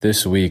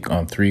This week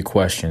on Three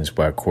Questions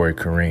by Corey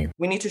Kareem.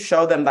 We need to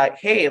show them that,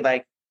 hey,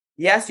 like,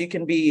 yes, you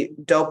can be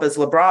dope as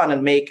LeBron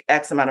and make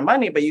X amount of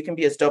money, but you can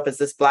be as dope as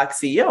this Black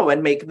CEO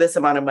and make this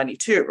amount of money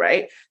too,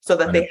 right? So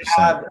that 100%. They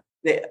have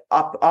the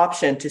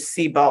option to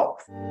see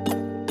both. Never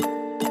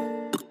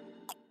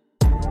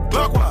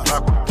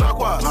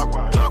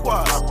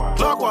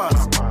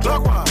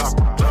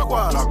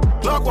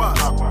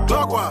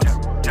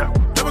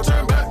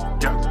turn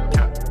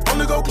back.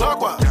 Only go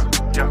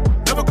clockwise.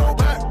 Never go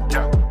back.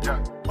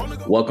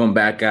 Welcome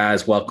back,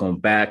 guys. Welcome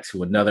back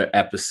to another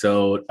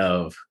episode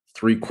of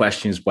Three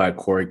Questions by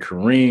Corey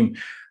Kareem,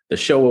 the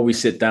show where we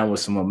sit down with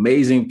some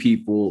amazing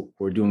people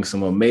who are doing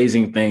some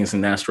amazing things.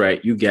 And that's right,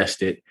 you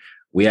guessed it.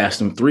 We asked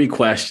them 3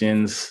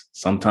 questions,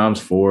 sometimes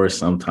 4,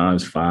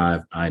 sometimes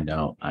 5. I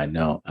know.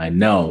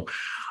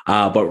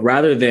 But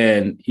rather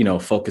than,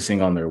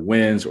 focusing on their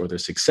wins or their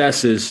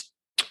successes,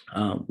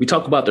 we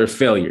talk about their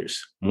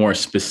failures, more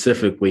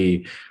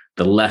specifically,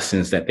 the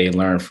lessons that they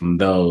learned from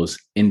those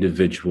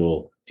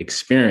individual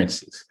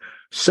experiences.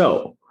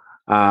 So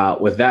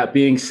with that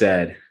being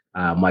said,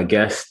 my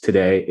guest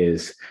today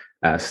is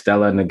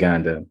Stella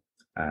Naggenda.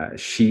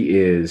 She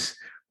is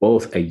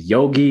both a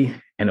yogi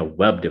and a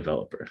web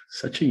developer.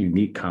 Such a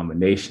unique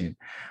combination.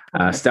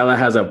 Stella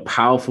has a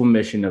powerful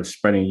mission of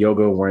spreading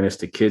yoga awareness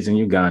to kids in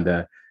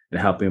Uganda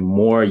and helping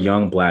more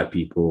young Black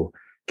people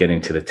get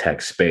into the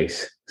tech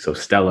space. So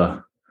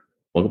Stella,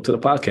 welcome to the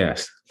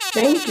podcast.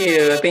 Thank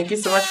you. Thank you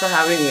so much for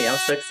having me. I'm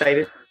so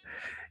excited.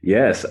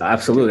 Yes,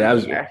 absolutely.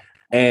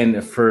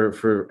 And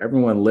for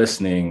everyone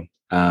listening,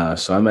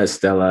 so I met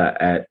Stella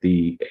at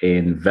the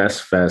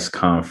InvestFest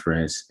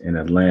conference in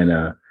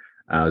Atlanta.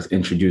 I was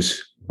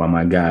introduced by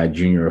my guy,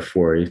 Junior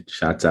Afori.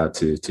 Shouts out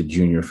to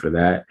Junior for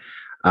that.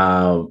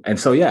 And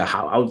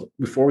so,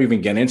 before we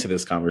even get into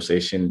this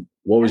conversation,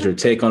 what was your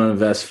take on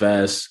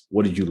InvestFest?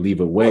 What did you leave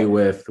away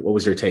with? What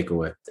was your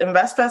takeaway?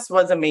 InvestFest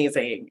was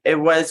amazing. It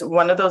was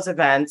one of those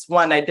events.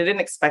 One, I didn't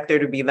expect there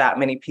to be that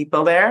many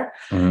people there.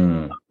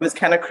 It was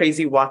kind of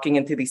crazy walking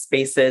into these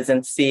spaces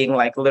and seeing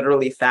like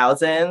literally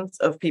thousands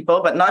of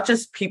people, but not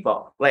just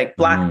people, like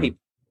Black people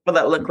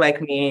that look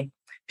like me,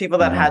 people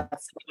that had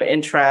similar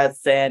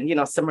interests and,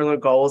 similar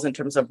goals in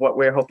terms of what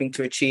we're hoping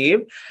to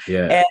achieve.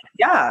 And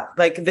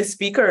like the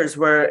speakers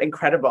were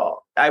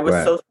incredible. I was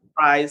so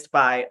surprised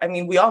by,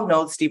 we all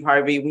know Steve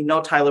Harvey, we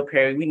know Tyler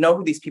Perry, we know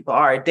who these people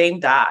are. Dame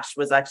Dash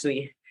was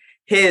actually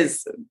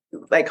his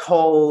like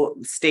whole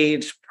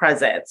stage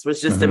presence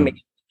was just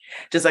amazing.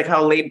 Just like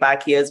how laid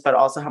back he is, but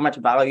also how much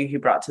value he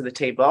brought to the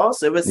table.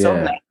 So it was so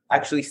nice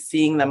actually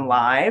seeing them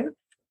live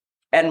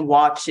and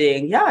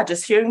watching,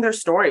 just hearing their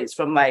stories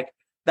from like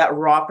that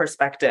raw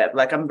perspective.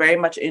 Like I'm very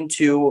much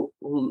into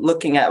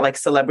looking at like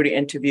celebrity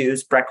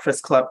interviews,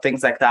 Breakfast Club,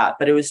 things like that.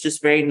 But it was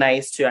just very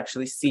nice to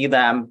actually see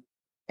them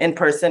in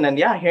person and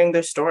hearing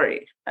their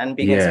story and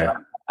being inspired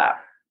by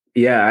that.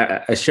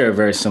 Yeah, I share a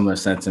very similar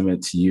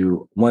sentiment to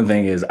you. One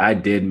thing is I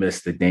did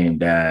miss the Dame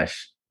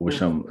Dash,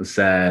 which I'm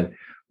sad.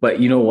 But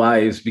you know why?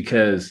 Is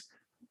because,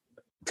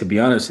 to be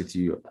honest with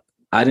you,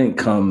 I didn't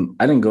go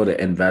to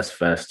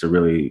InvestFest to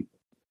really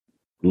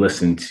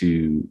listen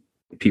to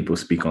people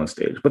speak on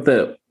stage, with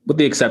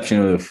the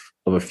exception of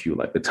a few,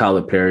 like the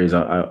Tyler Perrys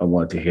I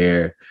wanted to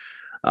hear,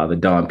 the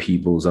Don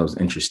Peoples I was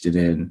interested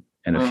in,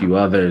 and a few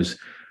others.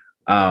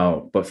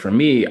 But for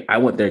me, I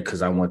went there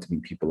because I wanted to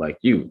meet people like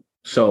you.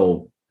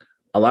 So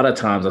a lot of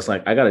times I was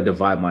like, I got to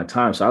divide my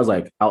time. So I was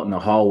like out in the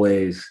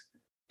hallways,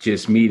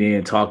 just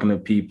meeting, talking to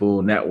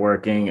people,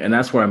 networking. And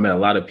that's where I met a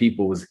lot of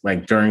people, was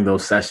like during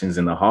those sessions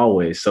in the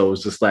hallways. So it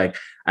was just like,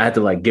 I had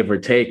to like give or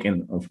take.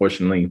 And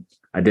unfortunately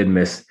I did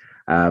miss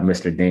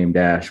Mr. Dame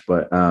Dash,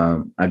 but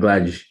I'm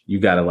glad you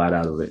got a lot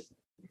out of it.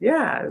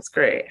 Yeah, it's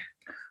great.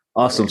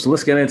 Awesome. So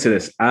let's get into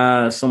this.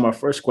 So my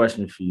first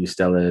question for you,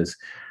 Stella, is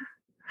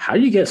how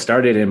do you get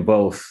started in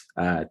both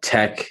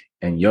tech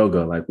and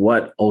yoga? Like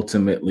what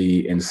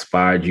ultimately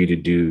inspired you to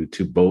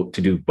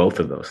do both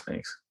of those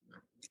things?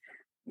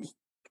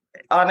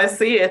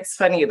 Honestly, it's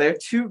funny. They're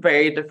 2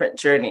 very different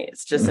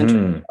journeys, just in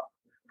terms of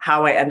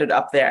how I ended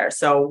up there.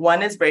 So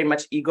one is very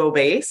much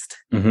ego-based.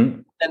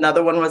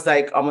 Another one was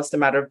like almost a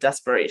matter of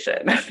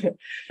desperation.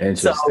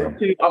 Interesting.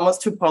 So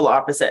almost 2 polar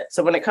opposites.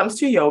 So when it comes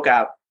to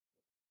yoga,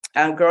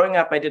 growing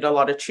up, I did a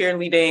lot of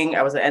cheerleading.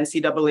 I was an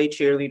NCAA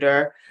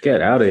cheerleader.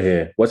 Get out of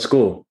here. What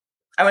school?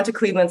 I went to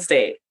Cleveland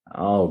State.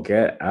 Oh,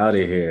 get out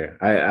of here.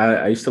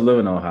 I used to live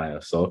in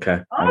Ohio. So,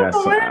 okay. I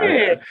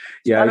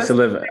used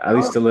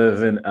to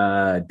live in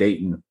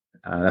Dayton.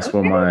 That's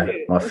where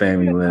my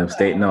family lives.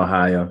 Dayton,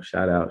 Ohio.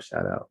 Shout out.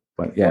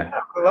 But yeah.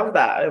 I love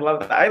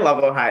that. I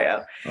love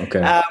Ohio.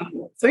 Okay.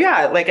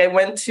 Like I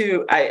went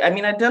to,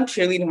 I'd done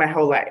cheerleading my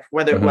whole life,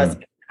 whether it was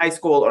in high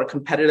school or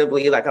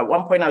competitively. Like at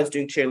one point I was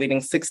doing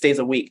cheerleading 6 days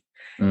a week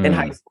in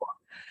high school.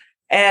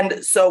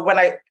 And so when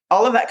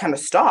all of that kind of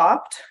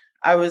stopped,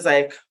 I was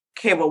like,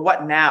 okay, well,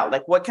 what now?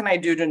 Like, what can I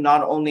do to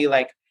not only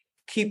like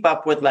keep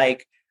up with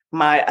like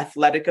my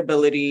athletic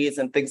abilities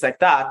and things like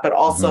that, but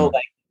also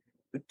like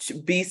to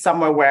be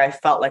somewhere where I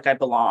felt like I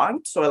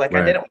belonged. So like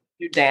I didn't want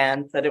to do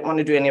dance. I didn't want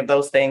to do any of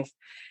those things.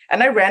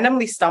 And I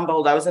randomly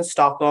stumbled. I was in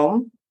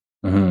Stockholm,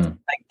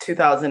 like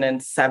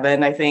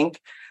 2007, I think.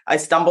 I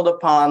stumbled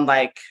upon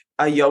like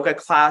a yoga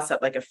class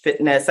at like a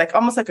fitness, like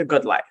almost like a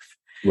Good Life.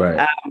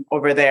 Right.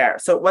 Over there.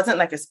 So it wasn't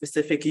like a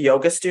specific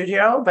yoga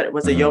studio, but it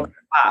was a yoga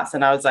class.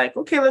 And I was like,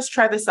 okay, let's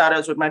try this out. I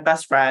was with my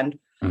best friend.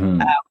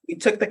 We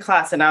took the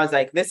class and I was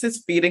like, this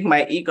is feeding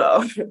my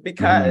ego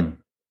because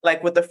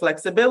like with the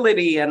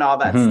flexibility and all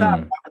that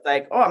stuff, I was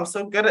like, oh, I'm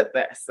so good at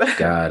this.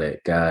 Got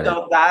it.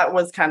 So that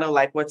was kind of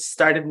like what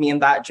started me in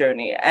that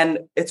journey. And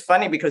it's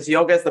funny because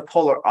yoga is the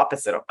polar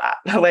opposite of that.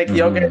 Like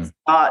yoga is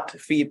not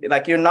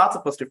you're not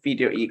supposed to feed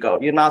your ego.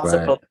 You're not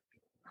supposed to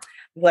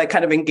like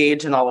kind of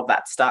engage in all of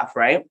that stuff,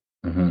 right?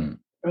 For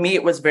me,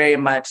 it was very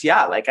much,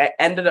 like I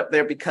ended up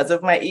there because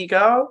of my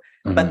ego,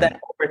 but then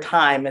over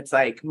time, it's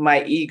like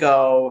my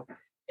ego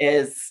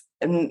is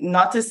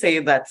not to say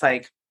that's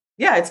like,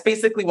 it's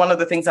basically one of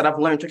the things that I've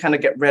learned to kind of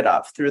get rid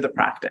of through the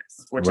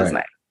practice, which is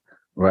nice.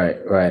 Right.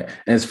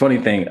 And it's a funny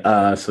thing.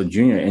 So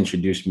Junior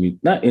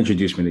not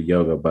introduced me to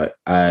yoga, but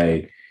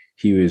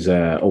he was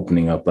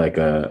opening up like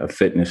a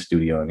fitness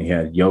studio and he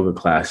had yoga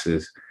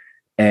classes.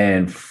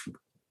 And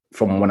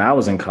from when I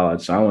was in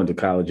college, so I went to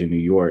college in New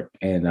York,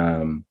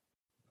 and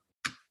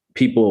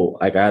people,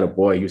 like I had a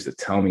boy who used to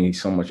tell me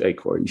so much, hey,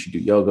 Corey, you should do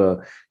yoga.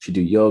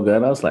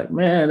 And I was like,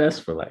 man, that's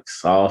for like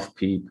soft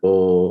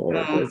people. Or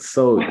it's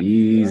so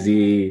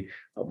easy.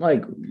 I'm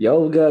like,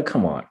 yoga,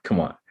 come on.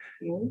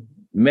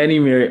 Many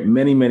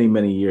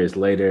years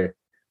later,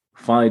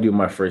 finally do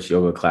my first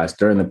yoga class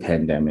during the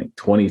pandemic,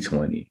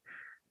 2020.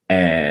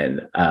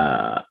 And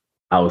I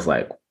was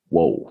like,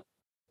 whoa,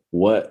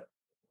 what?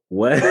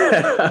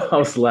 I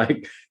was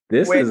like,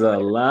 this is a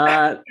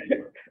lot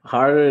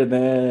harder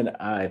than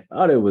I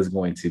thought it was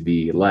going to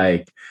be.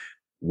 Like,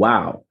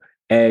 wow.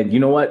 And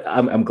you know what?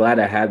 I'm glad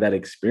I had that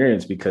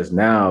experience because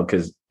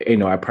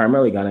I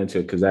primarily got into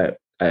it because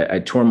I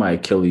tore my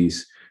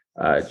Achilles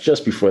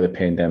just before the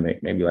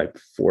pandemic, maybe like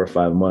 4 or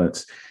 5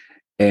 months.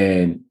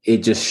 And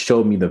it just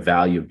showed me the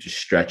value of just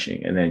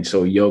stretching. And then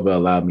so yoga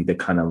allowed me to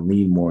kind of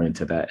lean more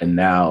into that. And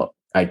now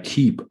I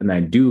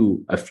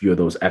do a few of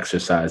those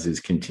exercises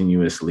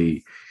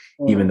continuously,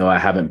 even though I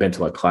haven't been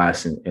to a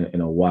class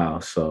in a while.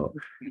 So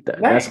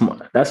that's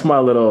my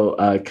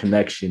little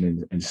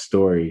connection and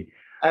story.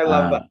 I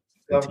love that.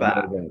 Love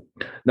that.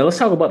 Now let's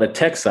talk about the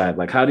tech side.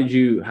 Like, how'd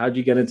you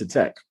get into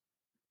tech?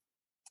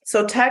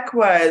 So tech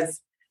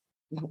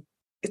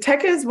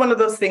is one of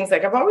those things,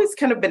 like I've always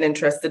kind of been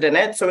interested in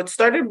it. So it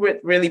started with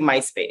really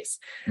MySpace.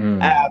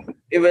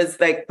 It was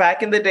like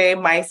back in the day,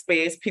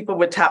 MySpace, people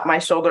would tap my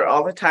shoulder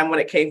all the time when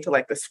it came to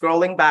like the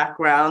scrolling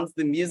backgrounds,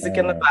 the music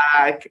in the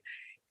back,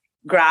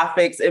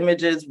 graphics,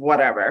 images,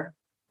 whatever.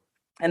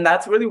 And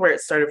that's really where it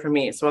started for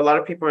me. So a lot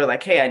of people were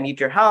like, hey, I need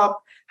your help.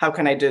 How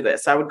can I do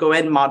this? So I would go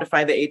in,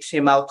 modify the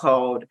HTML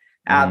code,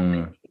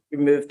 add,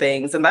 remove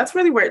things. And that's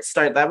really where it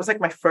started. That was like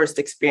my first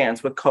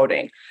experience with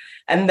coding.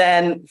 And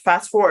then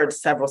fast forward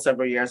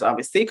several years,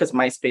 obviously, because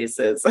MySpace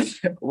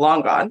is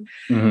long gone.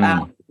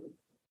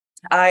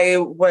 I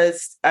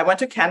went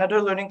to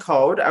Canada learning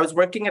code. I was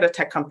working at a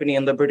tech company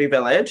in Liberty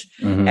Village.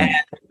 And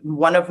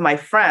one of my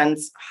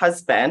friends'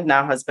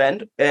 now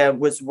husband,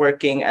 was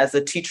working as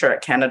a teacher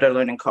at Canada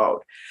learning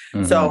code.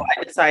 So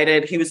I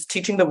decided he was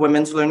teaching the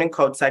women's learning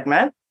code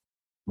segment.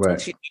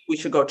 Right. We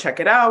should go check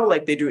it out.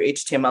 Like they do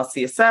HTML,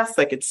 CSS.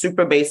 Like it's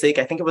super basic.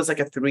 I think it was like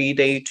a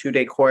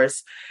 2-day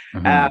course.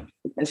 And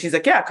she's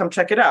like, yeah, come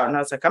check it out. And I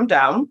was like, I'm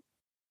down.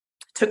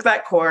 Took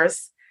that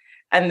course.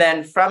 And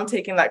then from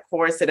taking that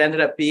course, it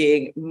ended up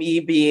being me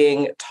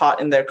being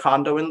taught in their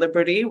condo in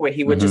Liberty, where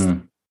he would just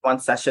run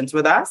sessions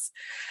with us.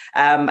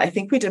 I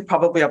think we did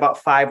probably about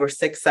 5 or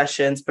 6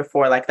 sessions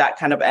before like that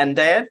kind of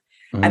ended.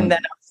 And then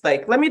I was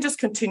like, let me just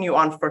continue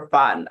on for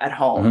fun at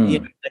home. You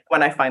know, like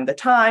when I find the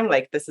time,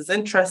 like this is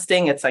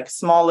interesting. It's like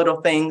small little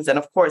things. And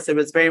of course, it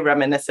was very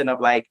reminiscent of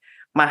like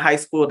my high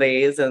school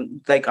days and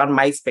like on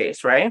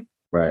MySpace, right?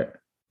 Right.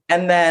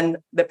 And then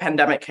the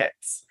pandemic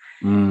hits.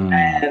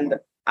 And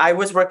I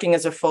was working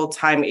as a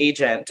full-time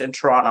agent in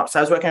Toronto. So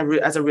I was working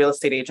as a real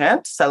estate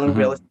agent, selling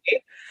real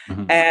estate.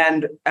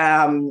 And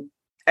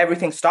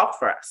everything stopped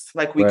for us.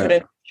 Like we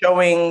couldn't do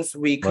showings,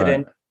 we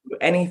couldn't do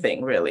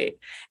anything really.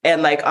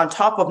 And like on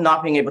top of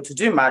not being able to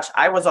do much,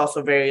 I was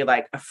also very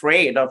like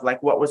afraid of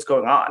like what was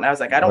going on. I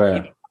was like, I don't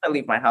even want to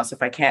leave my house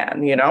if I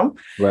can, you know?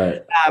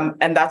 Right.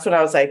 And that's when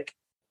I was like,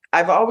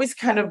 I've always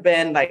kind of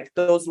been like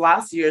those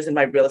last years in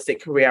my real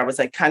estate career, I was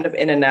like kind of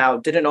in and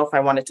out, didn't know if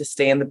I wanted to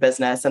stay in the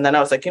business. And then I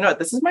was like, you know what,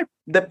 this is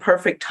the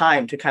perfect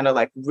time to kind of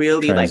like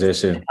really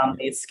transition like on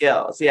these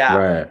skills.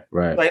 Yeah.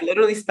 Right. So I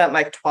literally spent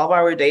like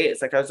 12-hour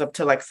days. Like I was up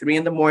to like 3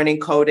 a.m.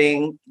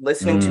 coding,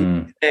 listening to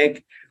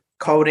music,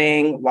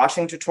 coding,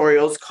 watching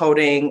tutorials,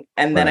 coding.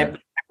 And then I put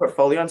my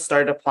portfolio and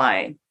started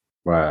applying.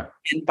 Right.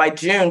 And by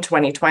June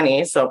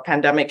 2020, so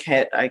pandemic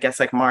hit, I guess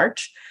like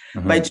March,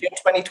 by June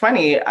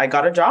 2020, I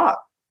got a job.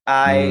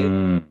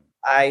 I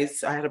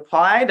had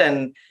applied,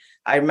 and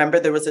I remember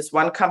there was this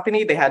one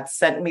company, they had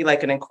sent me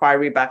like an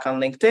inquiry back on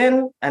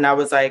LinkedIn, and I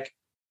was like,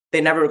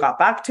 they never got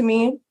back to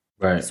me.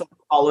 Right. So I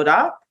followed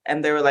up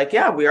and they were like,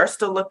 yeah, we are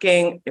still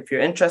looking. If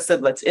you're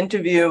interested, let's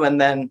interview. And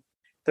then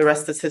the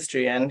rest is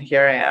history. And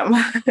here I am.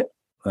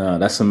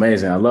 That's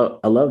amazing. I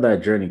love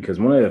that journey, because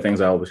one of the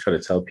things I always try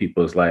to tell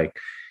people is like,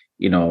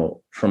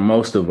 for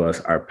most of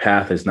us, our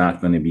path is not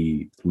going to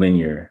be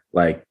linear.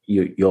 Like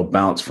you'll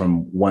bounce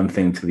from one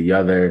thing to the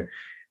other.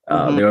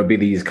 There will be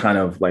these kind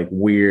of like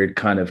weird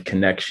kind of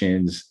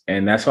connections.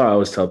 And that's why I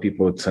always tell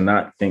people to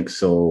not think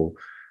so.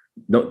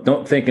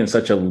 Don't think in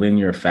such a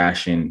linear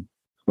fashion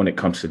when it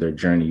comes to their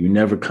journey. You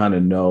never kind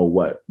of know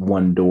what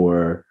one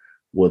door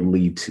would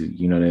lead to.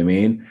 You know what I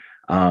mean?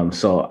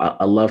 So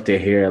I love to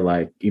hear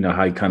like,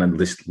 how you kind of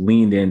just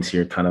leaned into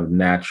your kind of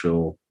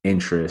natural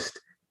interest.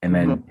 And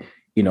then,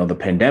 the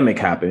pandemic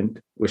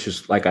happened, which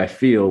is like, I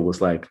feel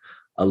was like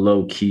a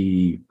low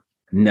key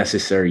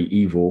necessary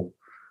evil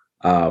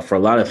for a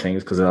lot of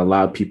things, because it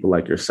allowed people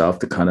like yourself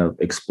to kind of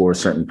explore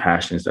certain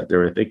passions that they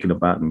were thinking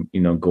about and,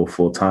 go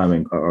full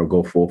time or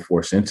go full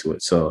force into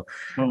it. So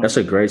that's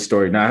a great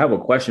story. Now I have a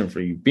question for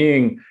you.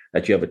 Being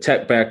that you have a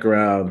tech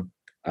background,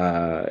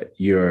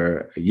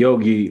 you're a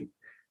yogi,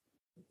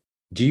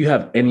 do you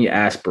have any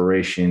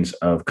aspirations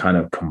of kind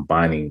of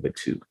combining the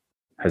two?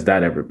 Has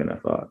that ever been a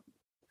thought?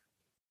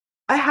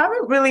 I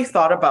haven't really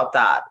thought about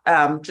that.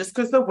 Just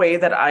because the way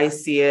that I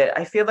see it,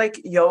 I feel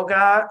like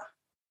yoga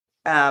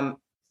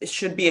it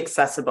should be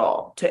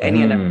accessible to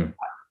any and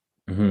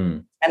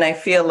everyone. And I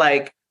feel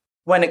like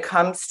when it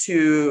comes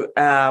to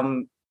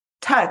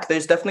tech,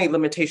 there's definitely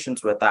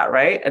limitations with that,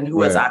 right? And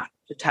who has access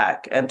to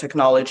tech and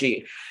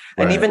technology.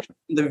 And even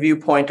the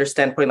viewpoint or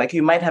standpoint, like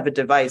you might have a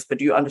device, but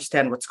do you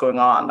understand what's going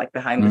on like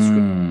behind the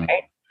screen,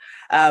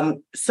 right?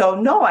 So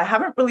no, I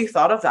haven't really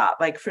thought of that.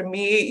 Like for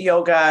me,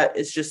 yoga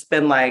has just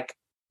been like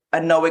a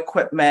no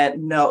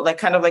equipment, like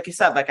kind of like you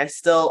said, like I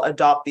still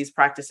adopt these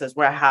practices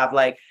where I have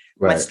like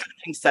my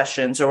stretching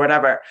sessions or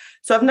whatever.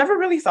 So I've never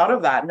really thought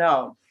of that.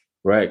 No.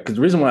 Right. Because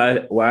the reason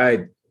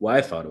why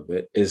I thought of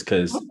it is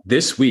because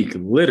this week,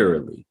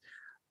 literally,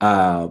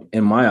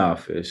 in my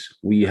office,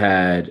 we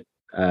had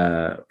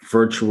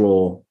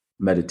virtual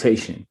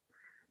meditation.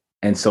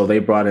 And so they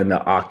brought in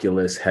the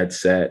Oculus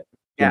headset,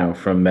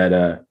 from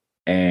Meta,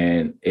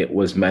 and it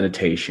was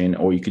meditation,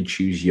 or you could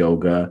choose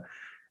yoga.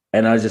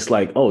 And I was just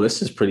like, oh,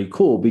 this is pretty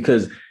cool,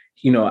 because,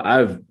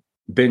 I've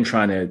been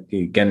trying to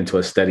get into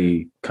a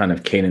steady kind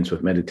of cadence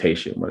with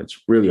meditation, but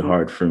it's really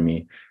hard for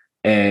me.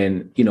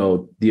 And,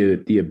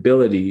 the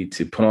ability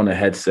to put on a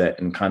headset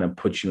and kind of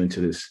put you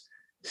into this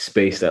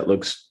space that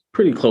looks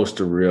pretty close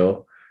to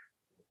real,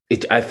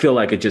 I feel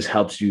like it just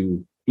helps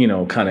you,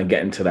 kind of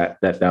get into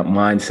that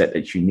mindset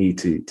that you need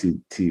to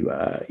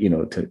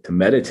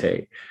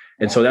meditate.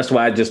 And so that's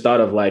why I just thought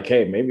of like,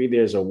 hey, maybe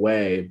there's a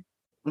way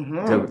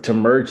to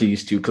merge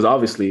these two, because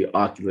obviously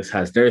Oculus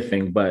has their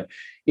thing, but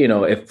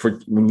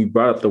when you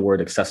brought up the word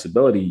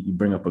accessibility, you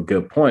bring up a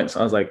good point.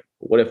 So I was like,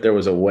 what if there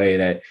was a way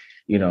that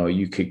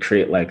you could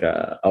create like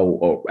a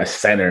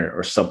center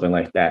or something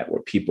like that,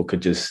 where people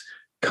could just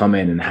come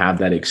in and have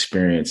that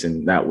experience,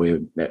 and that way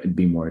that would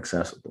be more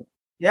accessible.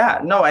 Yeah,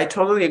 no, I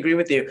totally agree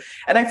with you.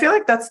 And I feel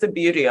like that's the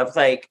beauty of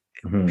like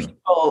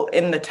people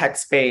in the tech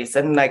space,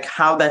 and like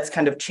how that's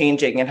kind of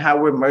changing and how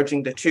we're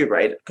merging the two,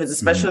 right? Because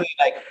especially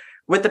like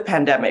with the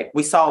pandemic,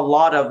 we saw a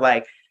lot of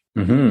like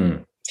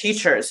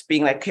teachers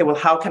being like, okay, well,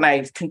 how can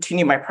I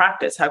continue my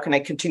practice? How can I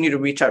continue to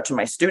reach out to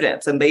my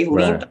students? And they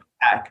leaned on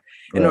tech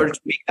in order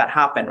to make that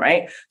happen,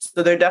 right?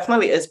 So there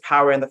definitely is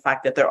power in the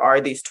fact that there are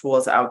these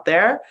tools out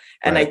there.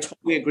 And I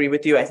totally agree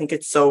with you. I think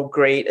it's so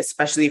great,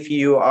 especially if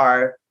you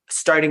are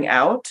starting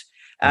out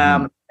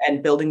and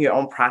building your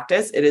own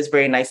practice. It is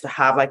very nice to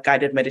have like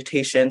guided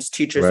meditations,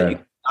 teachers that you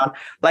can on.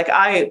 Like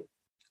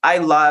I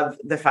love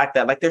the fact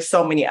that like there's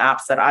so many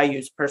apps that I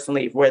use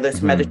personally, where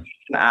there's meditation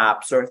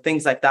apps or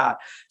things like that.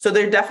 So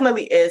there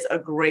definitely is a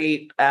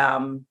great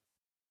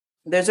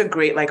there's a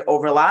great like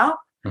overlap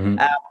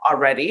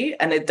already,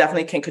 and it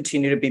definitely can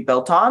continue to be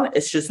built on.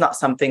 It's just not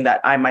something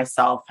that I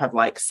myself have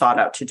like sought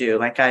out to do.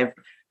 Like I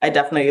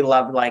definitely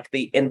love like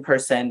the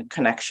in-person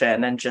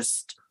connection and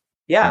just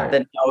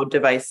the no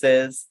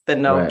devices, the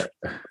no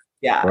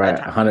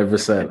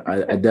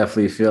 100%. I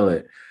definitely feel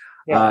it.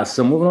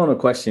 So moving on to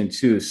question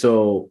 2.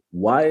 So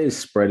why is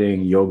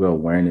spreading yoga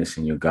awareness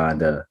in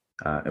Uganda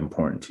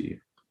important to you?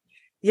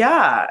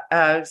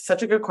 Yeah,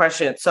 such a good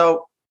question.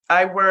 So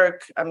I'm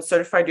a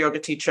certified yoga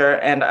teacher,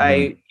 and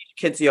I teach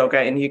kids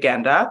yoga in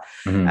Uganda.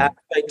 I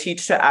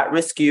teach to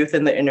at-risk youth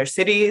in the inner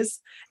cities.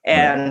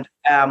 And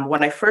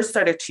when I first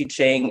started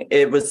teaching,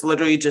 it was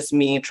literally just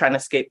me trying to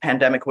escape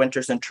pandemic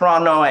winters in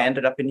Toronto. I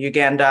ended up in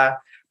Uganda.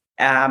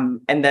 And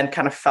then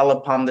kind of fell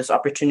upon this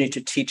opportunity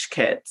to teach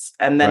kids.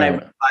 And then I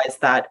realized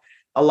that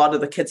a lot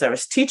of the kids I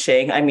was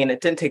teaching, I mean,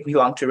 it didn't take me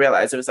long to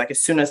realize. It was like, as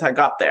soon as I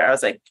got there, I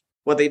was like,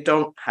 well, they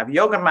don't have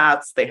yoga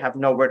mats. They have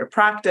nowhere to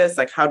practice.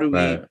 Like, how do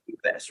we do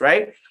this,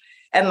 right?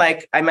 And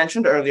like I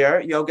mentioned earlier,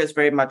 yoga is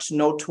very much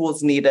no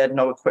tools needed,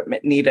 no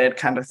equipment needed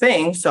kind of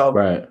thing. So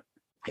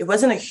it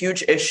wasn't a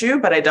huge issue,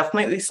 but I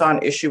definitely saw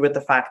an issue with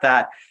the fact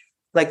that,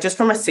 like, just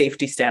from a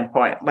safety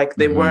standpoint, like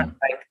they weren't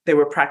like they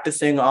were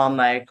practicing on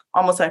like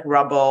almost like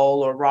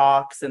rubble or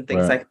rocks and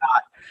things like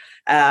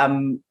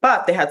that.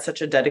 But they had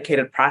such a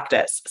dedicated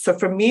practice. So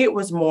for me, it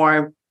was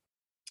more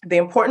the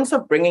importance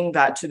of bringing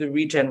that to the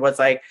region was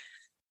like,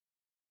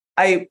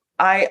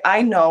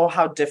 I know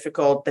how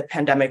difficult the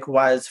pandemic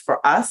was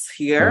for us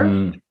here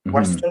in the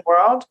Western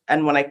world.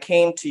 And when I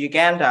came to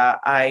Uganda,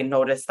 I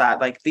noticed that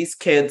like these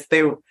kids,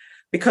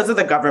 because of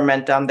the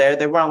government down there,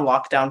 they were on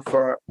lockdown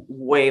for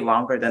way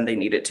longer than they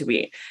needed to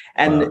be.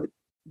 And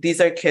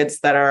these are kids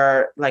that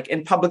are like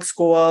in public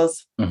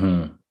schools,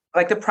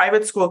 like the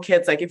private school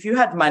kids. Like if you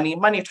had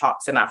money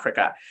talks in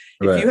Africa.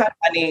 If you had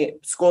money,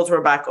 schools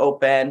were back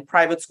open,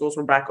 private schools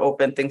were back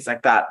open, things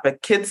like that.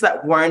 But kids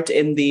that weren't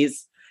in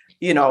these,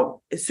 you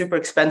know, super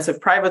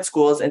expensive private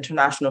schools,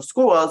 international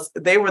schools,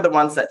 they were the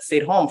ones that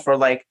stayed home for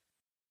like,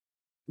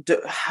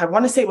 I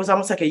want to say it was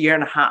almost like a year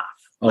and a half.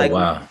 Oh, like,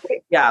 wow.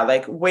 Yeah,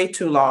 like way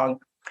too long.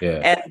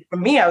 Yeah. And for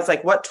me, I was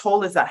like, what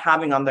toll is that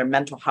having on their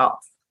mental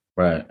health?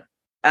 Right.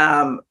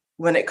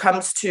 When it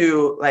comes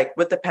to like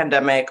with the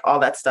pandemic, all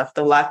that stuff,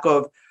 the lack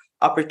of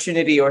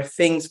opportunity or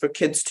things for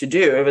kids to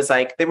do, it was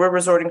like they were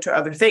resorting to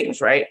other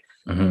things, right?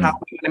 How are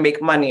we going to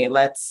make money?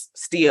 Let's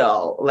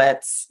steal.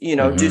 Let's, you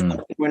know, do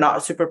something we're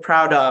not super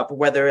proud of,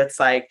 whether it's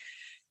like,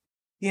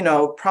 you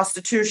know,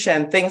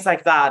 prostitution, things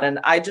like that. And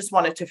I just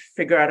wanted to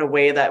figure out a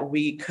way that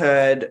we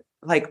could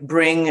like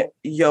bring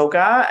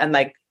yoga and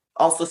like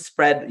also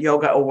spread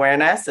yoga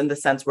awareness in the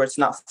sense where it's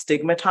not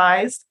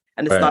stigmatized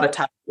and it's not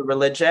attached to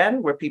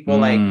religion where people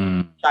like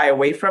shy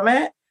away from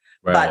it,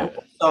 but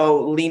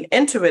also lean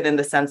into it in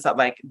the sense that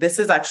like, this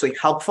is actually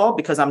helpful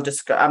because I'm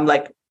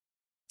like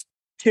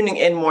tuning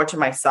in more to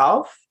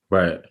myself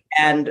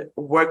and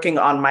working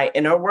on my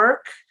inner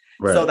work.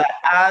 So that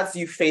as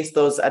you face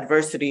those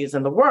adversities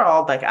in the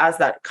world, like as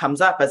that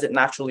comes up, as it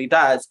naturally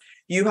does,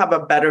 you have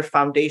a better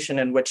foundation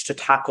in which to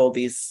tackle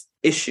these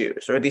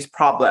issues or these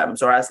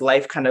problems, or as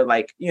life kind of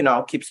like, you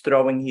know, keeps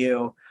throwing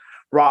you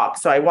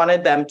rocks. So I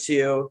wanted them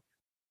to,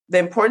 the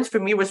importance for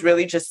me was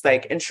really just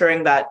like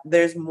ensuring that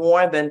there's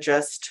more than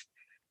just,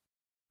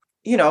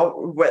 you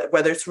know,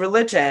 whether it's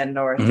religion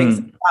or things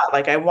like that.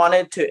 Like I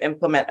wanted to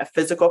implement a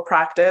physical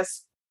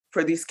practice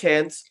for these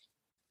kids,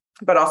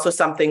 but also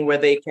something where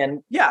they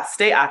can,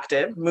 stay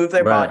active, move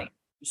their body,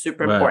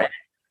 super important.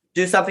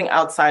 Do something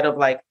outside of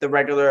like the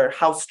regular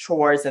house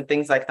chores and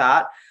things like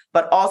that,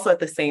 but also at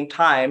the same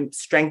time,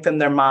 strengthen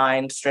their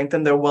mind,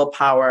 strengthen their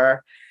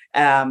willpower,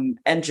 and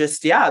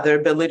just, their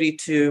ability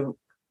to,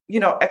 you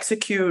know,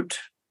 execute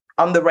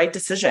on the right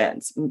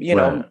decisions, you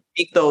know,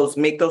 make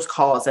those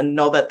calls and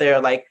know that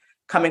they're like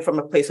coming from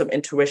a place of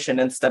intuition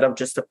instead of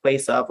just a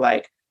place of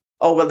like,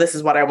 oh, well, this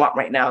is what I want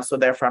right now, so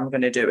therefore I'm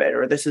going to do it,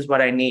 or this is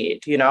what I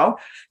need, you know?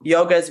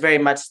 Yoga is very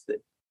much,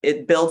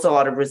 it builds a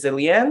lot of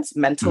resilience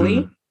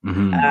mentally.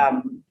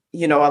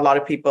 You know, a lot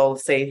of people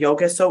say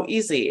yoga is so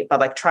easy, but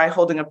like try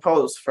holding a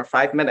pose for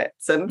 5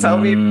 minutes and tell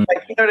me,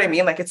 like, you know what I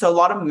mean? Like it's a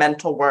lot of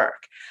mental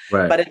work,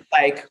 but it's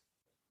like,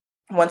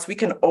 once we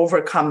can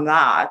overcome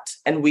that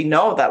and we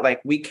know that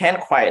like we can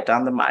quiet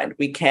down the mind,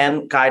 we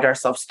can guide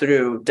ourselves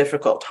through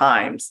difficult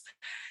times,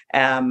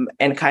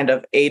 and kind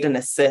of aid and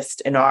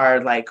assist in our,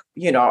 like,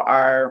 you know,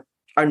 our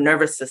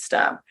nervous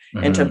system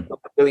in terms of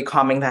really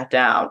calming that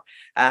down.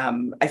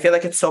 I feel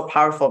like it's so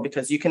powerful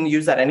because you can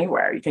use that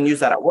anywhere. You can use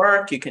that at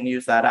work. You can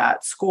use that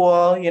at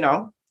school, you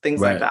know, things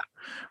like that.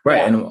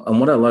 And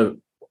what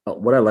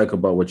I like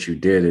about what you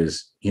did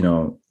is, you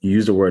know, you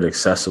use the word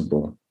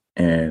accessible,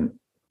 and,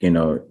 you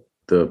know,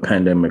 the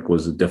pandemic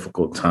was a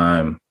difficult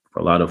time for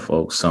a lot of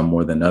folks, some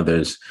more than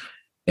others.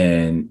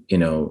 And, you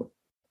know,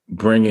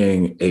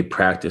 bringing a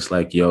practice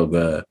like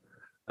yoga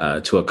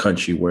to a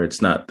country where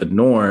it's not the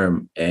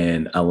norm,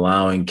 and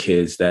allowing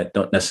kids that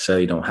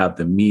don't have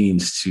the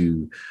means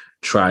to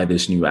try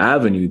this new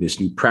avenue, this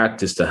new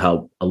practice to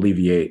help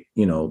alleviate,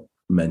 you know,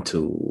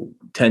 mental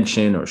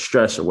tension or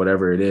stress or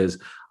whatever it is.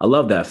 I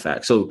love that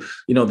fact. So,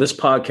 you know, this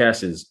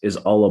podcast is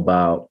all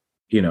about,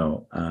 you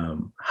know,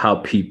 how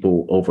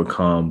people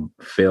overcome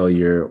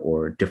failure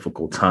or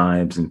difficult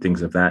times and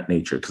things of that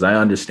nature. Because I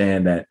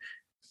understand that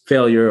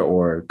failure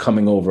or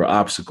coming over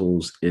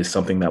obstacles is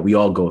something that we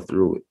all go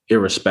through,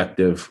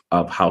 irrespective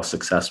of how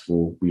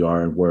successful we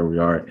are and where we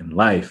are in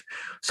life.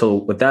 So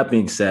with that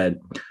being said,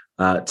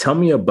 tell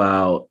me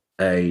about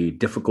a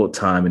difficult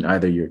time in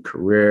either your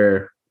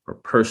career or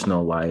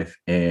personal life,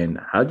 and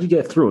how'd you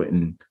get through it,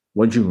 and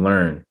what'd you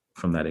learn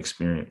from that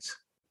experience?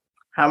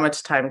 How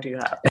much time do you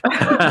have?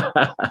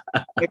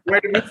 Like,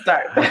 where do we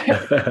start?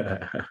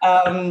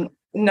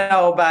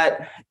 No,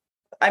 but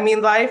I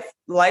mean, life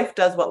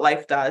does what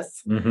life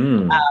does.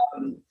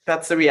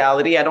 That's the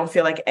reality. I don't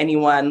feel like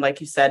anyone, like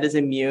you said, is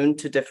immune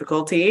to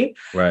difficulty.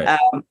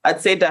 I'd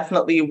say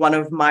definitely one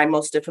of my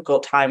most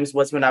difficult times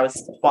was when I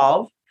was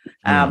 12.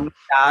 My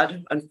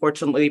dad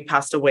unfortunately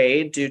passed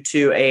away due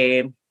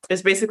to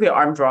it's basically an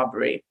armed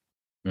robbery.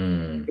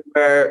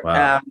 Where,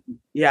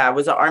 it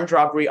was an armed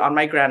robbery on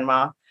my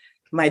grandma.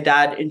 My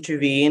dad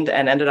intervened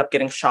and ended up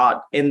getting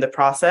shot in the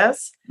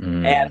process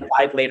and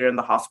died later in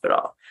the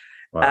hospital.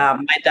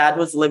 My dad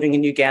was living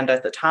in Uganda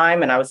at the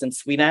time, and I was in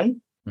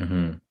Sweden.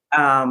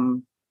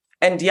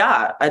 And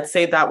yeah, I'd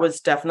say that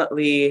was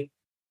definitely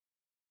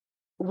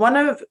one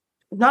of,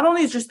 not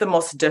only just the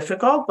most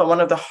difficult, but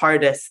one of the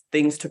hardest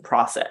things to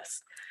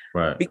process.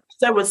 Right. Because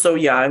I was so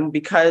young,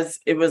 because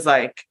it was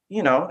like,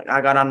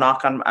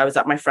 I was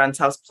at my friend's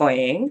house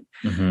playing.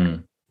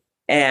 Mm-hmm.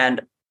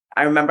 And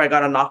I remember I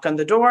got a knock on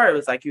the door. It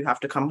was like, you have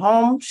to come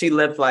home. She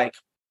lived like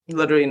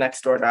literally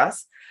next door to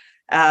us.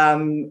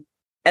 And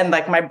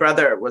like my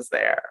brother was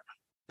there.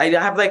 I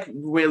have like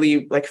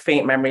really like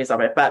faint memories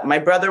of it, but my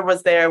brother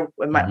was there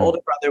with my older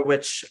brother,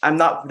 which I'm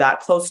not that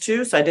close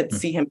to. So I didn't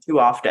see him too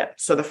often.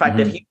 So the fact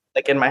that he was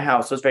like in my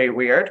house was very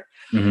weird.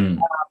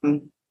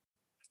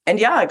 And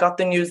yeah, I got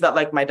the news that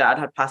like my dad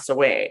had passed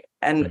away.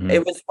 And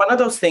it was one of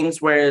those things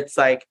where it's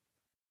like,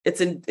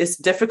 it's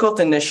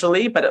difficult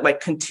initially, but it like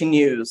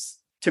continues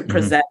to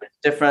present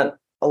different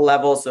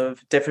levels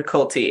of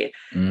difficulty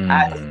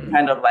as you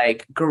kind of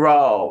like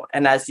grow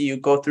and as you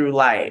go through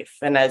life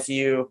and as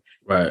you,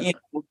 you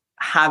know,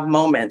 have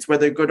moments,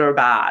 whether good or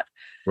bad.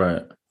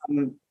 Right.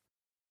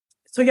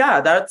 So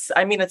yeah,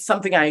 it's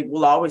something I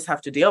will always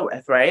have to deal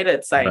with, right?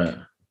 It's like,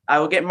 I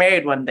will get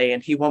married one day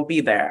and he won't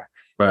be there.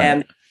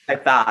 And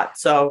like that.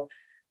 So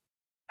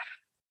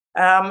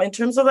in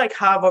terms of like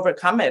how I've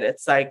overcome it,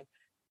 it's like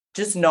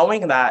just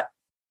knowing that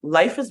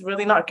life is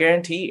really not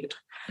guaranteed.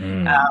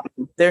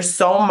 There's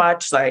so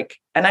much like,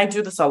 and I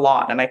do this a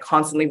lot and I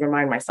constantly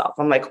remind myself,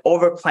 I'm like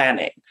over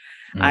planning.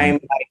 I'm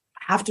like,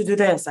 I have to do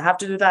this, I have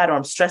to do that, or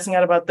I'm stressing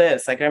out about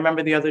this. Like I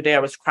remember the other day I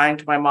was crying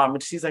to my mom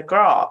and she's like,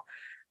 girl,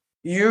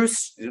 you're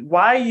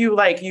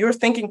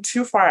thinking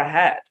too far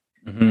ahead.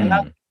 And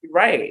that's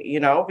right, you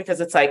know,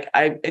 because it's like,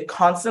 it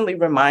constantly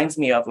reminds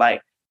me of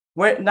like,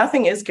 where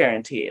nothing is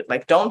guaranteed.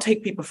 Like, don't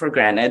take people for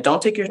granted.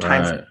 Don't take your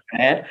time for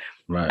granted.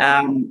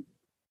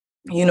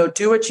 You know,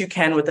 do what you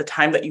can with the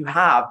time that you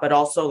have, but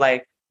also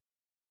like,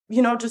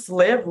 you know, just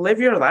live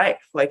your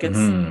life. Like it's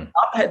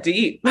not that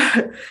deep.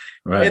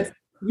 It's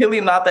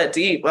really not that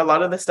deep. A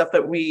lot of the stuff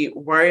that we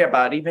worry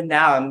about, even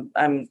now,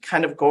 I'm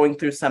kind of going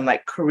through some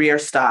like career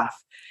stuff.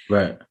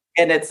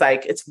 And it's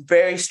like, it's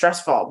very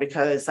stressful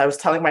because I was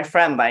telling my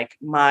friend, like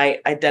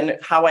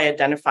how I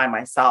identify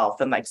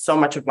myself and like so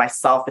much of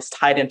myself is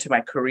tied into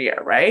my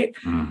career. Right.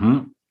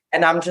 And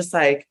I'm just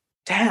like,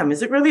 damn,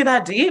 is it really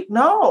that deep?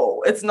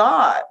 No, it's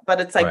not. But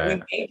it's like,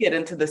 we make it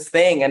into this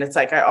thing. And it's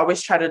like, I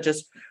always try to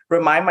just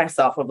remind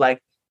myself of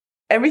like,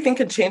 everything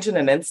can change in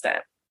an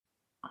instant,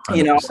 100%.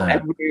 You know,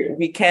 and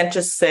we can't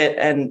just sit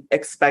and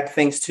expect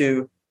things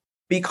to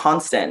be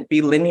constant,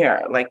 be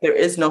linear. Like there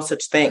is no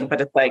such thing,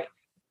 but it's like,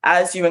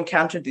 as you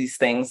encounter these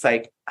things,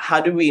 like, how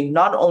do we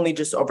not only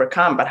just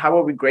overcome, but how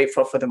are we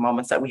grateful for the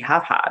moments that we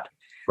have had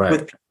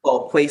with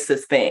people,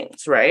 places,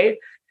 things, right?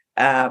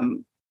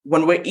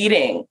 When we're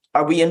eating,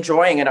 are we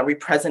enjoying and are we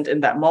present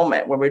in that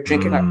moment? When we're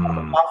drinking our cup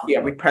of coffee,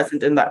 are we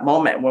present in that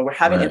moment? When we're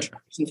having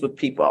interactions with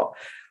people,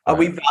 are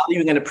we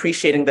valuing and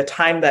appreciating the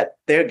time that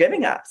they're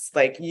giving us?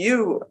 Like,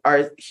 you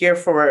are here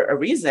for a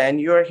reason.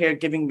 You're here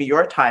giving me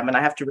your time, and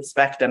I have to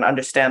respect and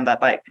understand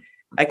that, like,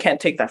 I can't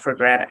take that for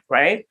granted,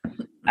 right?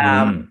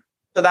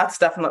 So that's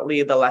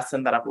definitely the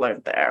lesson that I've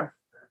learned there.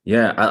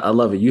 Yeah, I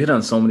love it. You hit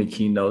on so many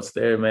keynotes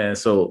there, man.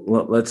 So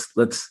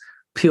let's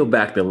peel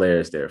back the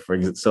layers there.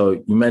 So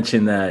you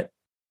mentioned that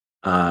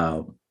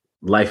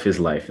life is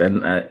life,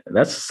 and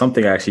that's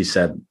something I actually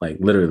said like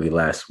literally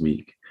last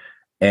week.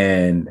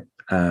 And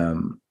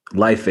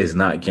life is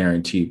not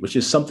guaranteed, which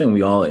is something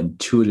we all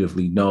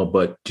intuitively know.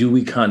 But do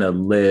we kind of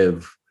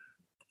live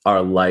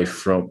our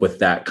life with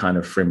that kind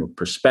of frame of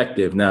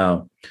perspective?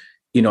 Now,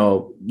 you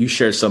know, you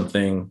shared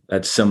something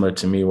that's similar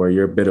to me, where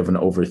you're a bit of an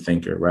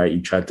overthinker, right?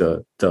 You try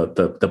to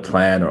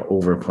plan or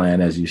over plan,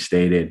 as you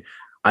stated.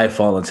 I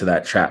fall into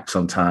that trap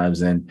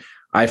sometimes. And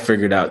I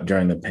figured out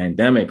during the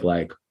pandemic,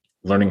 like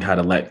learning how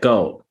to let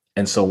go.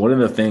 And so one of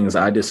the things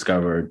I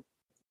discovered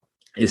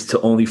is to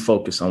only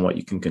focus on what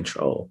you can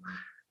control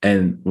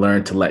and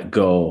learn to let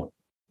go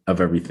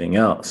of everything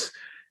else.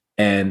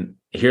 And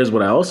here's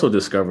what I also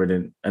discovered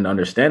in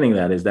understanding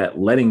that is that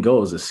letting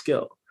go is a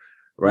skill,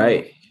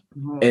 right?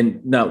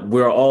 And now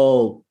we're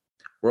all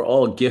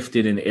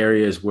gifted in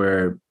areas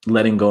where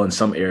letting go in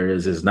some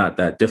areas is not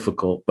that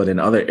difficult, but in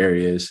other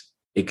areas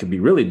it can be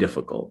really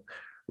difficult,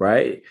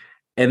 right?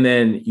 And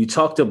then you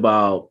talked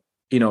about,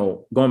 you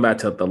know, going back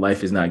to the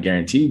life is not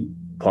guaranteed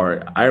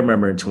part. I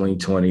remember in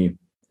 2020,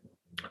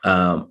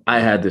 I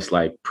had this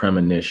like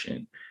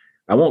premonition.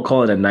 I won't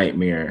call it a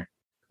nightmare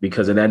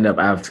because it ended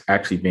up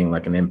actually being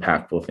like an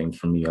impactful thing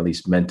for me, at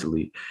least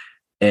mentally.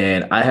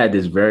 And I had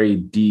this very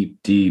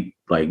deep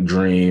like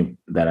dream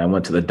that I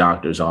went to the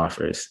doctor's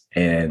office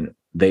and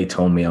they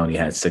told me I only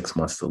had 6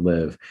 months to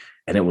live.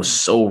 And it was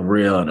so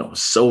real and it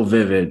was so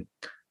vivid.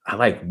 I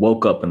like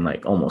woke up and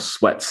like almost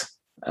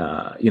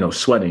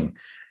sweating,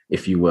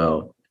 if you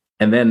will.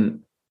 And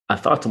then I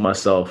thought to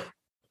myself,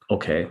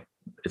 okay,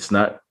 it's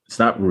not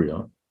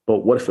real,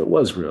 but what if it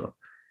was real?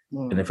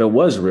 And if it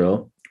was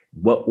real,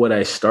 what would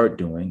I start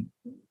doing?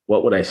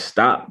 What would I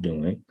stop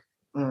doing?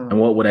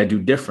 And what would I do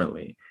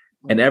differently?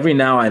 And every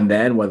now and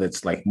then, whether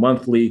it's like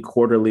monthly,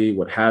 quarterly,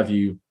 what have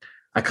you,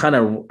 I kind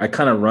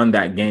of run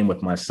that game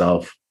with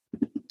myself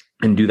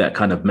and do that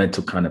kind of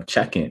mental kind of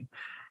check-in.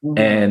 Mm-hmm.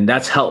 And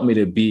that's helped me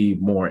to be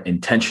more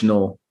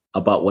intentional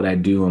about what I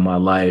do in my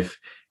life.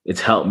 It's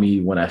helped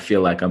me when I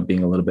feel like I'm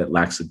being a little bit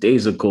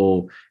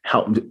lackadaisical.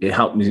 It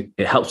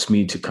helps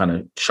me to kind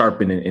of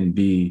sharpen and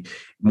be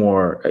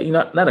more,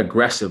 not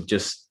aggressive,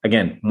 just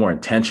again, more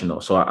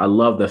intentional. So I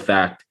love the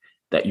fact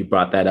that you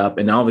brought that up,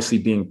 and obviously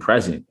being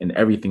present in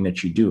everything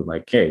that you do.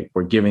 Like, hey,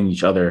 we're giving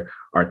each other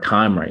our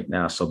time right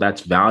now. So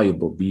that's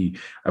valuable. Be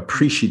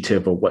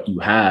appreciative of what you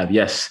have.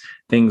 Yes,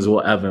 things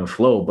will ebb and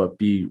flow, but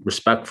be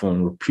respectful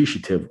and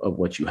appreciative of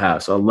what you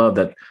have. So I love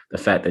that the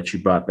fact that you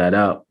brought that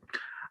up.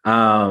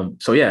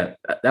 So yeah,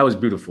 that was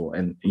beautiful.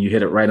 And you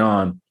hit it right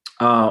on.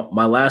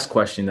 My last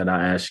question that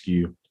I ask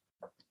you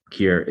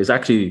here is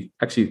actually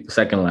the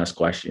second last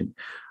question.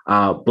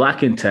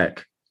 Black in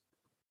tech,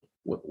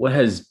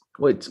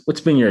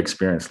 what's been your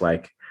experience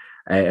like?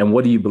 And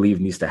what do you believe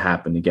needs to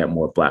happen to get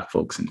more Black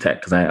folks in tech?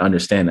 Because I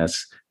understand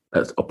that's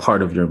a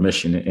part of your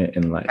mission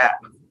in life. Yeah,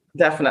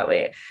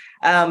 definitely.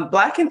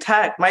 Black in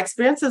tech, my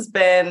experience has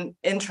been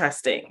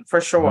interesting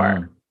for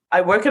sure.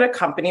 I work at a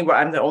company where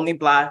I'm the only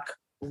Black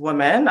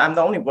woman. I'm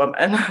the only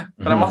woman,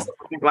 but I'm also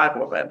the only Black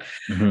woman.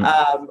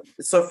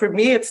 So for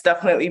me, it's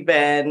definitely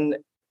been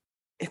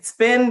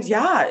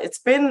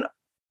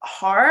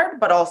hard,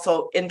 but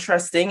also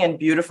interesting and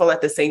beautiful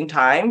at the same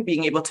time,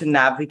 being able to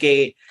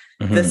navigate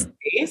this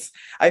space.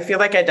 I feel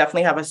like I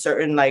definitely have a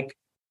certain,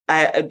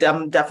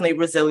 I'm definitely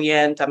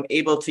resilient. I'm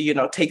able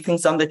to, take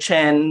things on the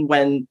chin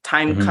when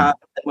time comes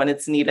and when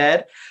it's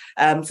needed.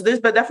 So there's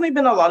definitely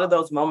been a lot of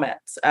those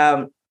moments.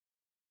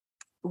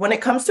 When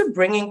it comes to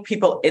bringing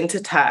people into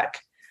tech,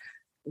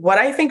 what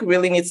I think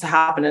really needs to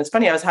happen, and it's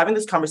funny, I was having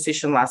this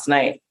conversation last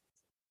night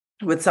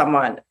with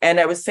someone, and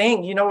I was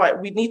saying, you know what,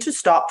 we need to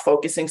stop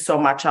focusing so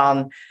much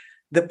on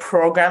the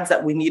programs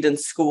that we need in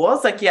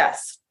schools. Like,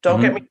 yes,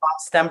 don't get me wrong,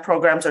 STEM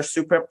programs are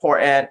super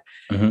important.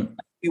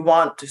 We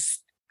want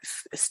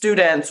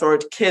students or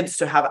kids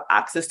to have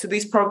access to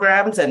these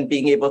programs and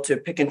being able to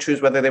pick and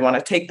choose whether they want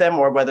to take them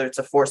or whether it's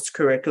a forced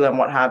curriculum,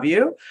 what have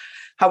you.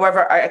 However,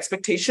 our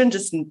expectation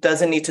just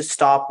doesn't need to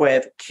stop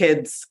with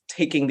kids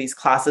taking these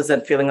classes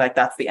and feeling like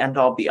that's the end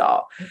all be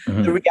all.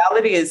 The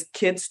reality is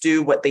kids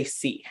do what they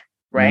see,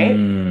 right?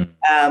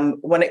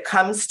 When it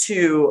comes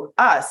to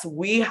us,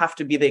 we have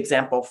to be the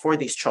example for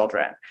these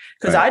children.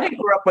 Because I didn't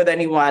grow up with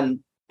anyone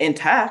in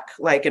tech,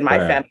 like in my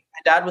family.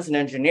 My dad was an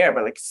engineer,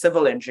 but like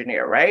civil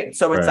engineer, right?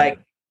 So it's like,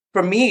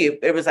 for me,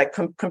 it was like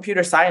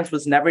computer science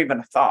was never even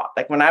a thought.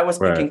 Like when I was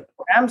picking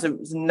programs, it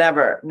was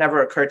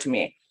never occurred to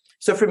me.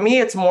 So for me,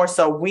 it's more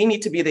so we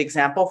need to be the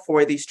example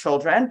for these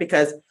children,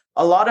 because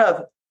a lot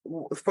of,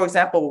 for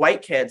example,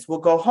 white kids will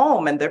go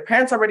home and their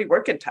parents already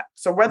work in tech.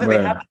 So whether they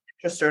have an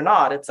interest or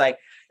not, it's like,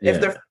 if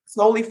they're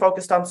solely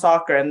focused on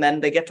soccer and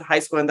then they get to high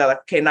school and they're like,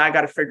 okay, now I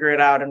got to figure it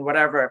out and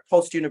whatever,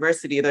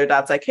 post-university, their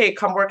dad's like, hey,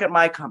 come work at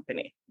my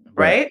company,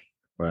 right?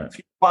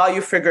 While you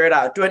figure it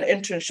out, do an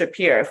internship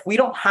here. If we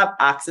don't have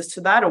access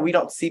to that, or we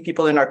don't see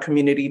people in our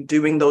community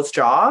doing those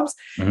jobs,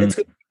 it's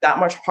going to be that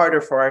much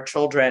harder for our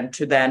children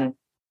to then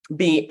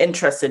be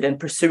interested in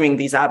pursuing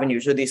these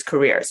avenues or these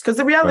careers. Because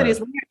the reality is,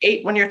 when you're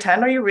 8, when you're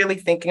 10, are you really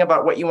thinking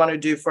about what you want to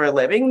do for a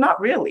living?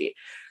 Not really.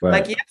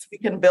 Like, yes, we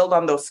can build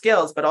on those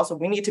skills, but also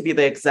we need to be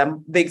the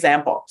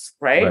examples,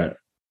 right?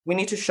 We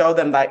need to show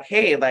them that,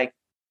 hey, like,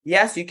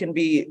 yes, you can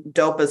be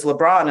dope as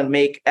LeBron and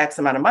make X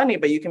amount of money,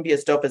 but you can be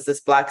as dope as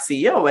this Black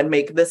CEO and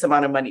make this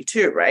amount of money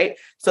too, right?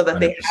 So that 100%.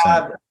 They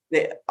have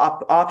the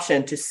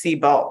option to see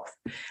both.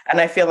 And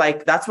I feel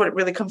like that's what it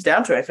really comes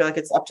down to. I feel like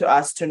it's up to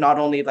us to not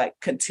only like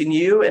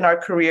continue in our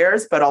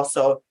careers, but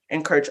also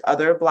encourage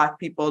other Black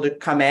people to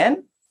come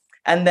in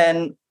and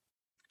then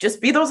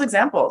just be those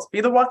examples,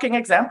 be the walking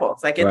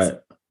examples. Like it's,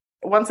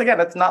 once again,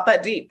 it's not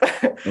that deep.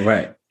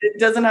 It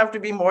doesn't have to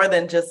be more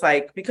than just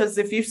like, because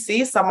if you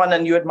see someone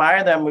and you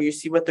admire them or you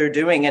see what they're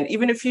doing, and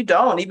even if you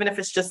don't, even if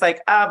it's just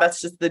like,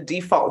 that's just the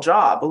default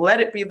job,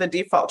 let it be the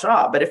default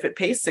job. But if it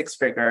pays 6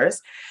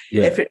 figures,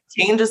 if it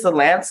changes the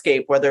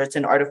landscape, whether it's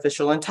in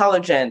artificial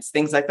intelligence,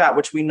 things like that,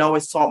 which we know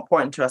is so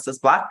important to us as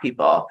Black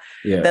people,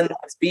 then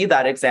let's be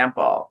that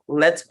example.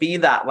 Let's be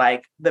that,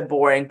 like, the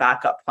boring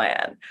backup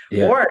plan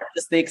or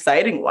just the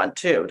exciting one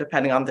too,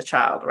 depending on the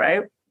child,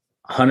 right?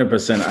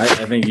 100%.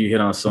 I think you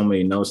hit on so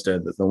many notes there.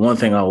 The one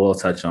thing I will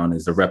touch on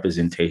is the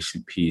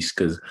representation piece,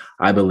 because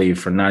I believe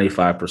for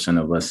 95%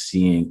 of us,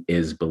 seeing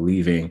is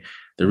believing.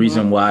 The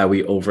reason why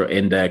we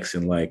over-index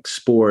in like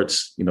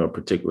sports,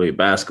 particularly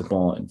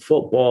basketball and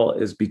football,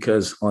 is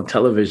because on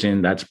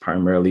television, that's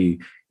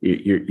primarily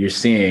you're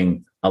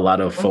seeing a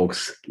lot of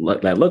folks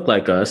that look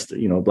like us,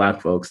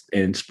 Black folks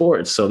in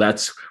sports. So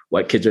that's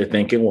what kids are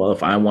thinking. Well,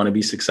 if I want to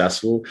be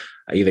successful,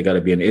 I either got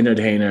to be an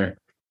entertainer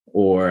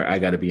or I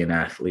got to be an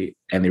athlete.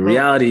 And the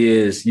reality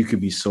is you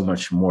could be so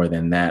much more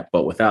than that.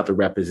 But without the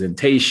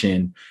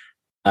representation,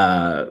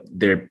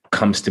 there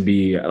comes to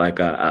be like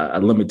a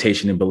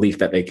limitation in belief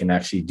that they can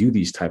actually do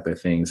these type of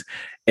things.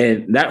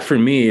 And that for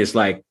me is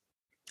like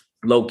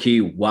low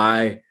key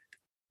why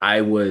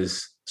I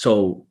was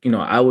So,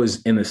 I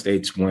was in the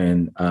States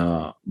when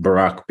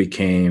Barack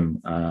became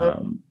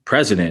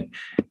president.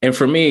 And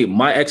for me,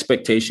 my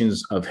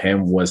expectations of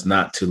him was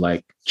not to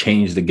like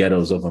change the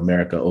ghettos of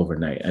America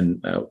overnight.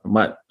 And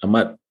I'm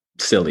not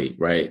silly,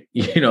 right?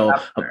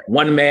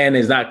 One man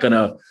is not going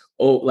to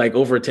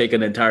overtake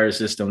an entire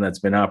system that's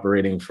been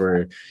operating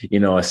for,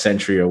 a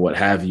century or what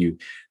have you.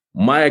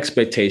 My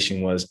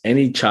expectation was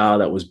any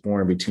child that was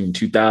born between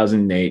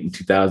 2008 and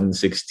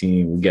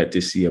 2016 will get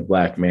to see a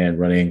Black man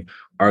running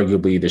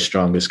arguably the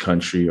strongest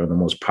country or the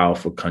most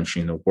powerful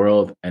country in the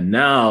world. And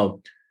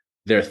now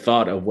their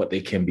thought of what they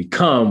can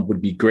become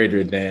would be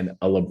greater than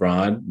a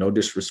LeBron. No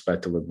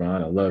disrespect to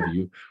LeBron, I love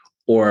you.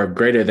 Or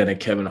greater than a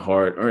Kevin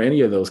Hart or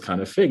any of those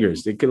kind of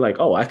figures. They could like,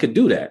 oh, I could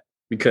do that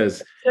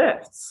because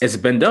it's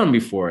been done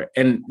before.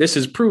 And this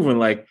is proven,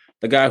 like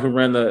the guy who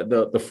ran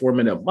the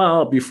 4-minute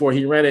mile, before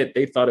he ran it,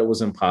 they thought it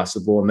was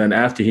impossible. And then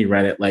after he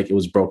ran it, like it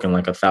was broken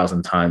like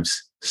 1,000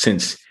 times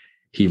since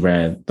he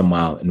ran the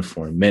mile in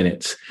 4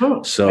 minutes.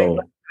 So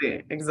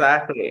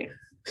exactly.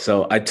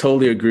 So I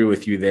totally agree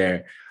with you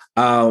there.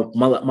 My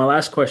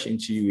last question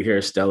to you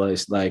here, Stella,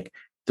 is like,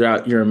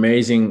 throughout your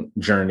amazing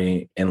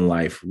journey in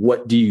life,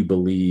 what do you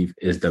believe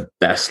is the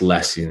best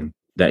lesson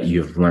that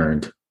you've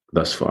learned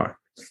thus far?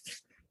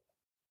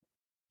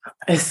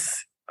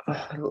 It's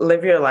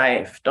live your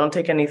life. Don't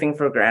take anything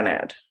for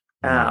granted.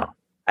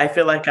 I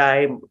feel like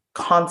I'm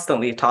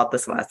constantly taught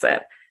this lesson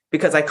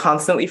because I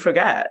constantly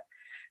forget.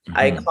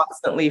 I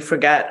constantly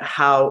forget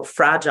how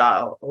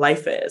fragile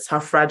life is, how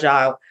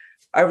fragile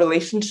our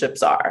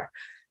relationships are.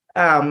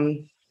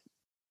 I'm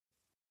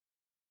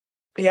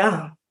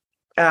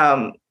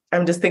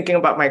just thinking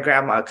about my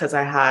grandma because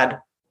I had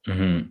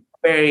a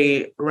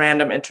very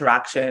random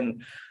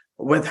interaction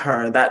with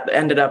her that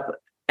ended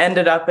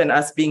up in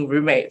us being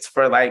roommates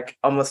for like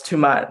almost 2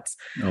 months.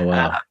 Oh,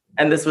 wow.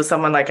 And this was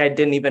someone like I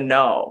didn't even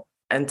know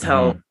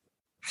until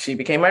she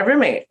became my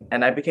roommate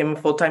and I became a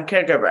full-time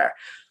caregiver.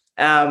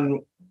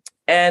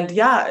 And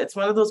yeah, it's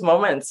one of those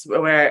moments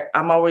where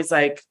I'm always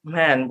like,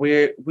 man,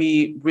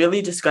 we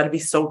really just got to be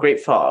so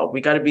grateful.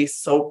 We got to be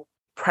so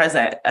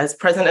present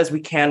as we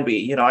can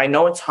be. I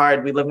know it's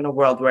hard. We live in a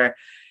world where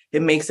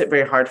it makes it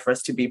very hard for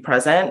us to be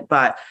present,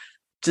 but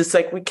just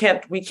like we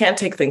can't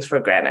take things for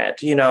granted,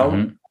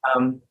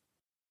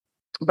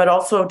 but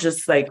also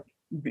just like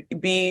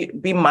be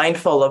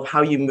mindful of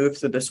how you move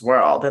through this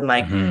world and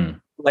like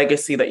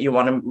legacy that you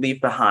want to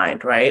leave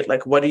behind, right?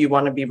 Like, what do you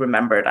want to be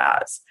remembered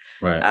as?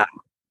 Right.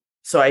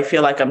 So I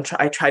feel like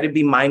I try to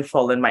be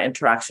mindful in my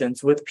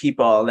interactions with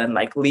people and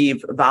like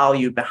leave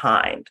value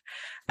behind.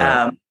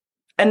 Right.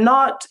 And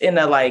not in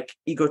a like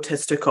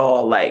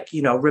egotistical, like,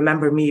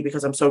 remember me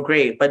because I'm so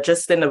great, but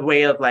just in a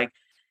way of like,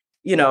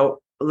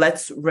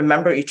 let's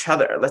remember each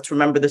other. Let's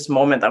remember this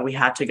moment that we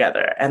had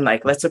together. And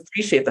like, let's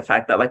appreciate the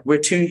fact that like we're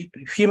two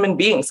human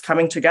beings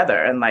coming together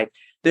and like,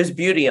 there's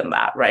beauty in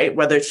that, right?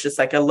 Whether it's just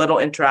like a little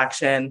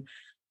interaction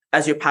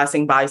as you're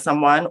passing by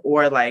someone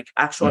or like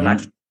actual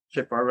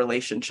or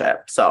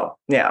relationship. So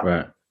yeah.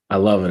 Right. I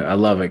love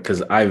it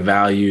because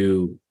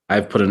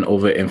I've put an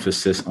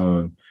overemphasis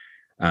on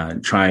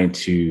trying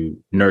to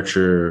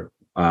nurture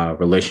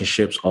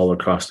relationships all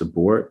across the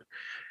board.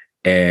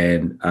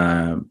 And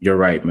you're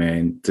right,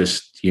 man.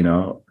 Just,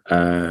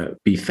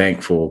 be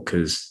thankful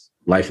because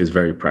life is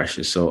very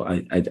precious. So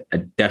I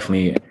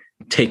definitely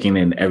taking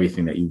in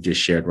everything that you just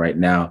shared right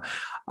now.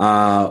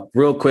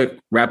 Real quick,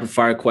 rapid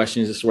fire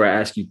questions. This is where I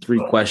ask you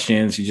 3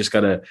 questions. You just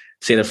got to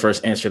say the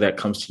first answer that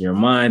comes to your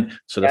mind.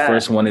 So the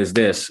first one is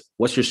this.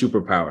 What's your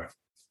superpower?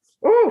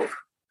 Ooh,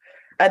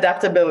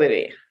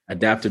 adaptability.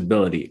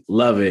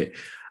 Love it.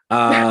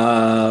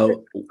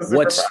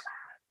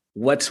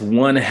 What's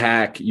one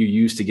hack you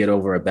use to get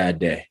over a bad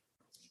day?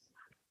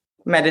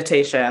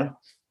 Meditation.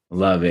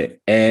 Love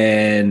it.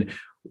 And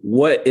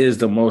what is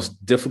the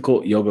most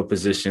difficult yoga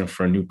position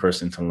for a new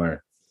person to learn?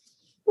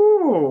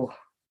 Ooh.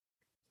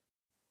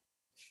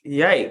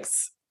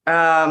 Yikes.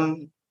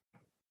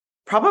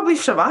 Probably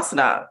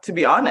Shavasana, to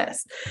be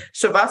honest.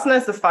 Shavasana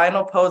is the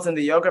final pose in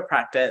the yoga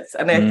practice.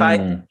 And I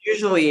find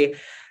usually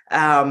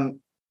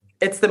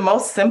it's the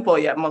most simple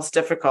yet most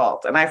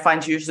difficult. And I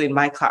find usually in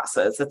my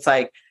classes, it's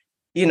like,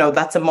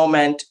 that's a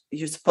moment,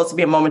 you're supposed to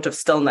be a moment of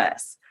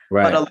stillness.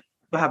 Right. But a lot of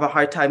people have a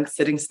hard time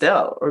sitting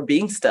still or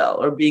being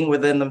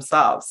within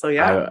themselves. So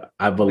yeah.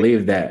 I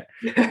believe that.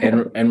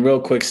 and real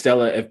quick,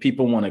 Stella, if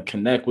people want to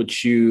connect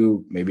with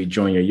you, maybe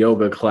join your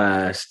yoga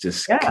class,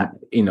 just,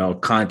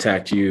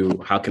 contact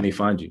you, how can they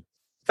find you?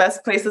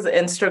 Best place is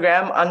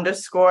Instagram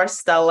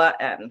 _Stella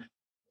N.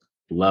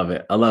 Love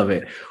it. I love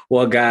it.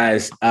 Well,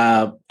 guys,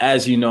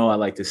 as you know, I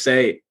like to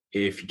say,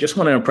 if you just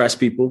want to impress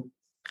people,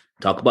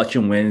 talk about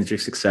your wins, your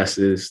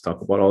successes,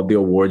 talk about all the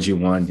awards you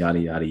won, yada,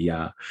 yada,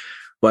 yada.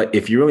 But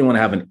if you really want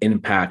to have an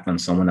impact on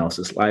someone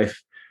else's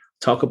life,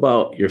 talk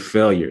about your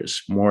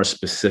failures, more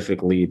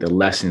specifically, the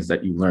lessons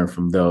that you learned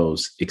from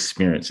those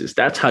experiences.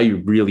 That's how you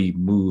really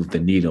move the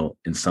needle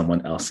in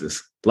someone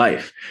else's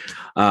life.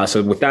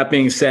 So with that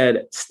being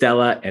said,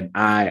 Stella and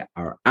I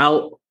are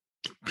out.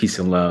 Peace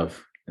and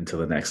love. Until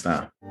the next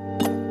time.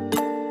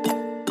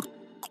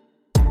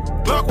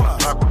 clockwise.